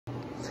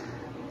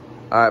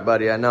All right,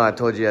 buddy, I know I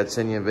told you I'd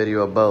send you a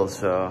video of both,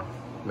 so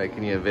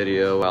making you a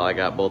video while I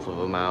got both of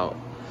them out.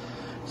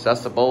 So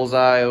that's the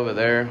bullseye over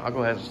there. I'll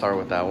go ahead and start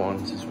with that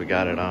one since we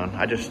got it on.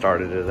 I just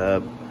started it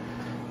up.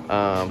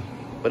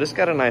 But it's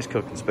got a nice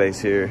cooking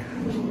space here.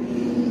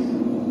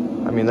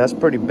 I mean, that's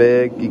pretty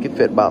big. You could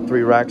fit about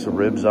 3 racks of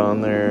ribs on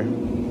there.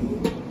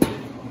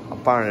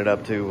 I'm firing it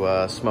up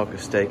to smoke a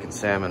steak and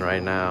salmon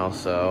right now,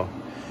 so.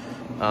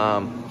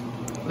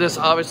 This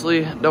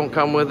obviously don't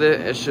come with it.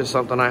 It's just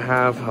something I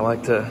have. I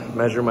like to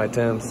measure my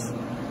temps.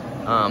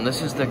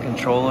 This is the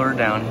controller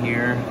down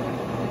here.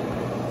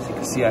 As you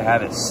can see, I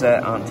have it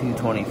set on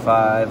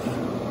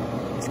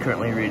 225. It's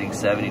currently reading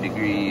 70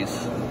 degrees.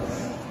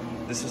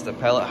 This is the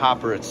pellet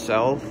hopper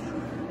itself.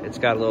 It's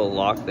got a little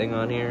lock thing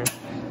on here.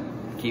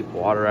 Keep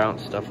water out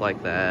and stuff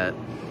like that.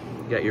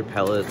 You got your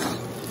pellets.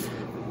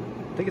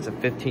 I think it's a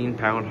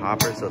 15-pound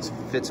hopper, so it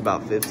fits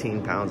about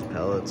 15 pounds of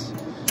pellets.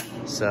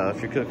 So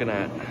if you're cooking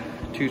at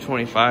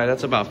 225,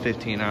 that's about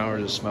 15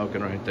 hours of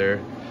smoking right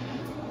there.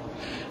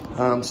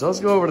 So let's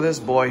go over to this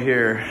boy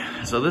here.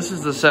 So this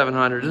is the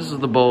 700. This is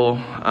the bowl.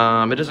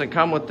 It doesn't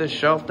come with this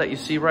shelf that you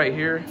see right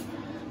here.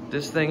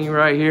 This thingy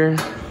right here.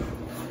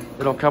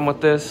 It don't come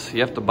with this. You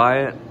have to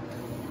buy it.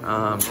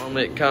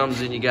 Normally it comes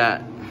and you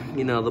got,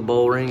 you know, the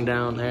bowl ring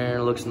down there.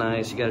 It looks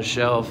nice. You got a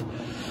shelf.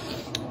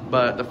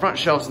 But the front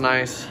shelf's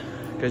nice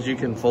because you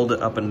can fold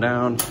it up and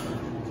down.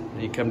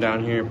 You come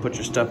down here, put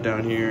your stuff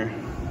down here.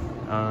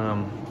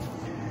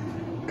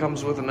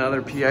 Comes with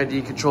another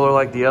PID controller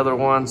like the other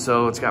one,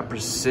 so it's got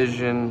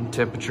precision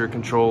temperature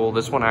control.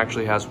 This one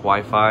actually has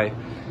Wi-Fi,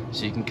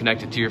 so you can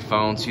connect it to your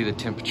phone, see the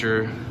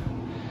temperature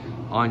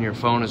on your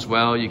phone as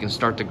well. You can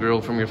start the grill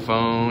from your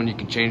phone. You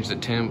can change the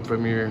temp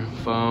from your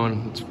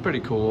phone. It's pretty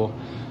cool.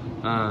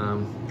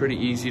 Pretty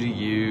easy to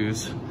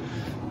use.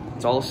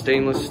 It's all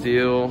stainless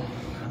steel.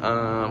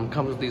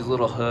 Comes with these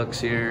little hooks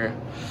here.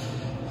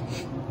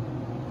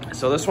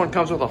 So this one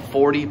comes with a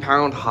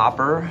 40-pound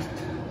hopper.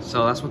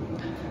 So that's what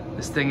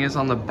this thing is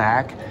on the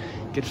back.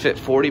 You could fit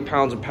 40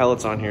 pounds of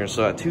pellets on here.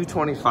 So at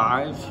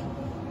 225,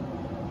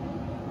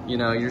 you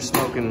know, you're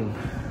smoking,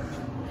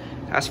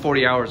 that's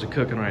 40 hours of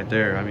cooking right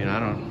there. I mean, I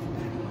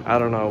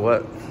don't know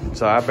what,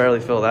 so I barely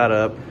fill that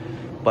up.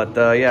 But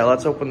yeah,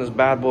 let's open this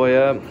bad boy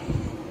up.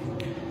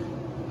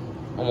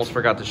 Almost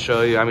forgot to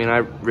show you. I mean, I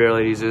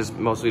rarely use this,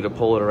 mostly to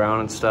pull it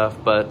around and stuff,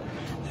 but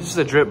this is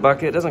a drip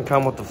bucket. It doesn't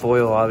come with the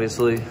foil,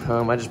 obviously.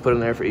 I just put it in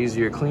there for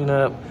easier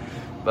cleanup,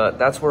 but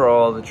that's where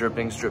all the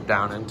drippings drip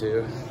down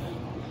into.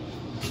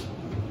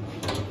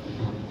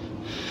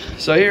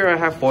 So here I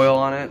have foil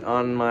on it,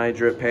 on my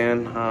drip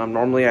pan.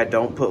 Normally I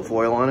don't put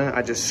foil on it.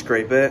 I just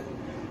scrape it,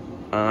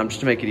 just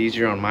to make it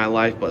easier on my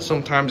life. But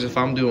sometimes if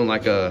I'm doing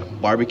like a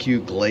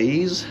barbecue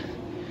glaze,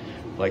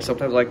 like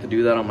sometimes I like to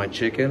do that on my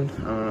chicken,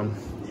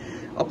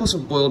 I'll put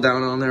some foil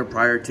down on there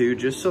prior to,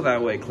 just so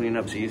that way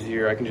cleanup's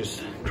easier. I can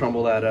just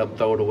crumble that up,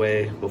 throw it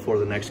away before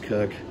the next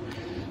cook.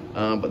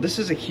 But this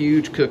is a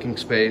huge cooking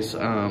space.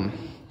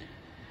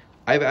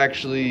 I've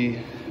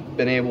actually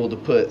been able to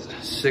put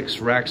 6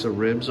 racks of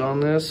ribs on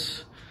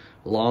this,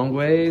 long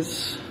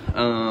ways,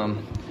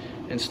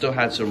 and still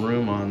had some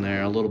room on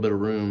there, a little bit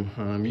of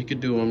room. You could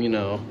do them, you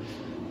know,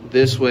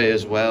 this way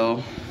as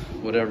well,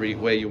 whatever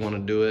way you want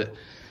to do it.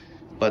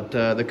 But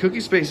the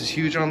cooking space is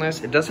huge on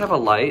this. It does have a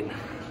light.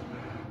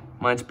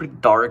 Mine's pretty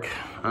dark.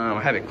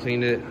 I haven't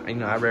cleaned it. You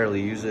know, I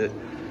rarely use it.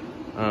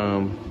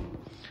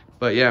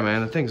 But yeah,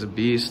 man, the thing's a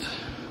beast.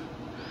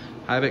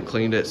 I haven't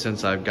cleaned it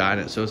since I've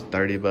gotten it, so it's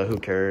dirty, but who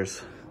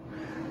cares?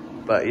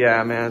 But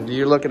yeah, man,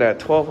 you're looking at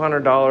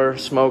 $1,200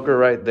 smoker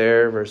right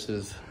there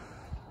versus,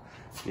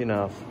 you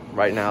know,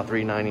 right now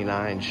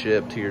 $399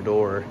 shipped to your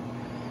door.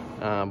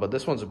 But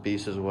this one's a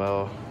beast as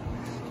well.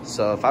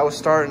 So if I was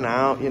starting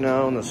out, you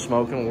know, in the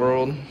smoking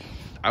world,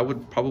 I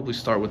would probably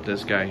start with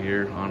this guy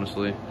here,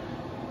 honestly.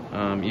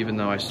 Even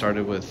though I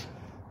started with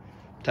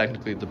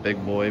technically the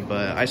big boy,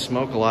 but I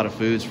smoke a lot of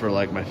foods for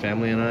like my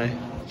family and I.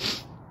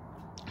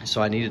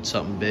 So I needed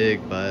something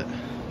big, but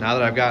now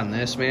that I've gotten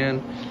this,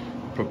 man,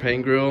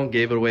 propane grill,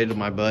 gave it away to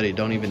my buddy,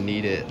 don't even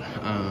need it.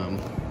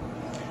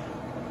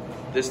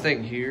 This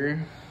thing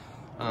here,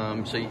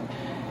 so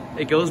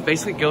it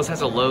basically goes,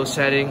 has a low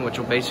setting, which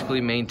will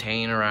basically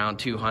maintain around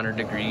 200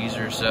 degrees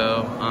or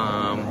so.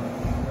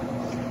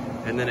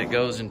 And then it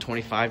goes in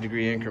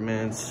 25-degree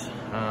increments.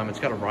 It's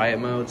got a riot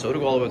mode, so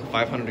it'll go all the way to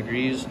 500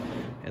 degrees,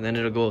 and then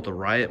it'll go with the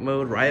riot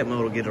mode. Riot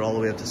mode will get it all the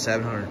way up to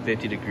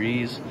 750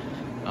 degrees.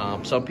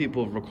 Some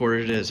people have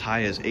recorded it as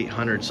high as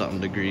 800 something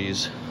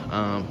degrees.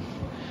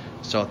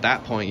 So at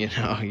that point, you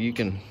know, you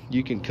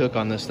can cook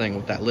on this thing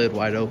with that lid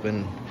wide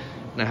open,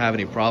 not have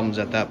any problems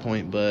at that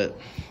point. But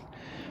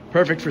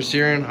perfect for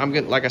searing.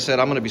 Like I said,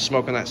 I'm gonna be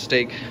smoking that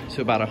steak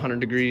to about 100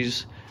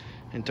 degrees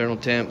internal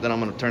temp. Then I'm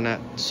gonna turn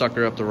that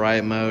sucker up to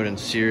riot mode and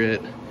sear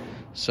it.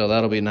 So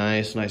that'll be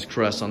nice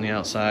crust on the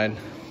outside.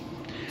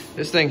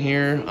 This thing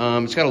here,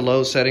 it's got a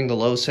low setting. The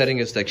low setting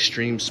is the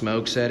extreme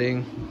smoke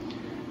setting.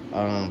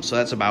 So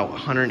that's about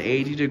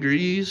 180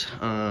 degrees.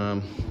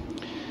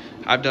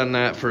 I've done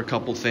that for a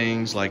couple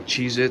things like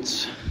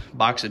Cheez-Its,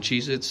 box of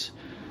Cheez-Its.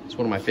 It's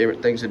one of my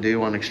favorite things to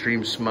do on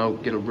extreme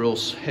smoke, get a real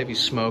heavy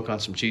smoke on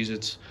some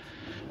Cheez-Its.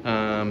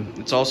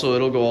 It's also,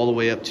 it'll go all the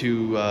way up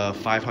to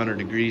 500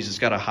 degrees. It's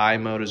got a high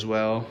mode as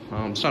well.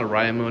 It's not a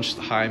riot mode, it's just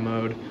a high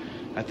mode.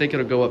 I think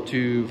it'll go up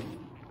to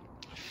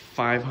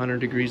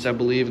 500 degrees, I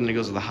believe, and then it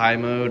goes to the high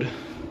mode.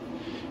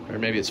 Or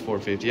maybe it's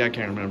 450, I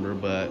can't remember,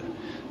 but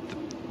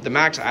the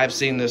max I've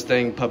seen this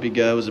thing puppy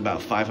go is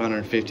about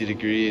 550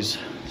 degrees.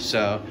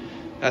 So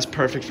that's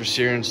perfect for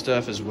searing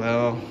stuff as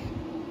well.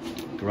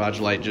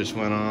 Garage light just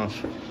went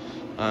off.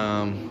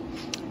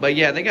 But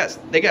yeah, they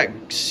got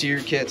sear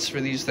kits for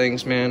these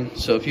things, man.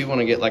 So if you want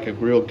to get like a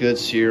real good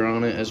sear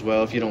on it as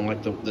well, if you don't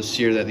like the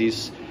sear that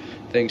these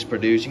things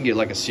produce, you can get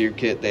like a sear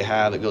kit they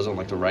have that goes on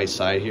like the right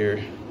side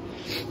here.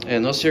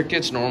 And those sear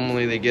kits,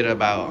 normally they get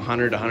about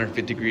 100 to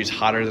 150 degrees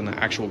hotter than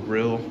the actual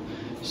grill.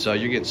 So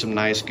you're getting some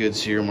nice good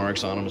sear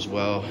marks on them as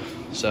well.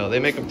 So they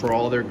make them for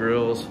all their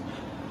grills.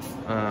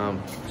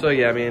 So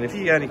yeah, I mean, if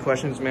you got any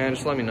questions, man,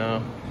 just let me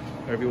know.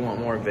 Or if you want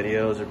more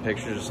videos or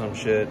pictures or some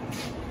shit.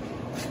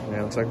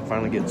 Yeah, looks like I'm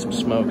finally getting some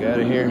smoke out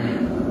of here.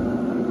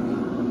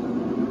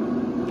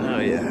 Oh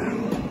yeah.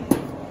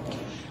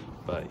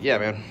 But yeah,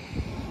 man.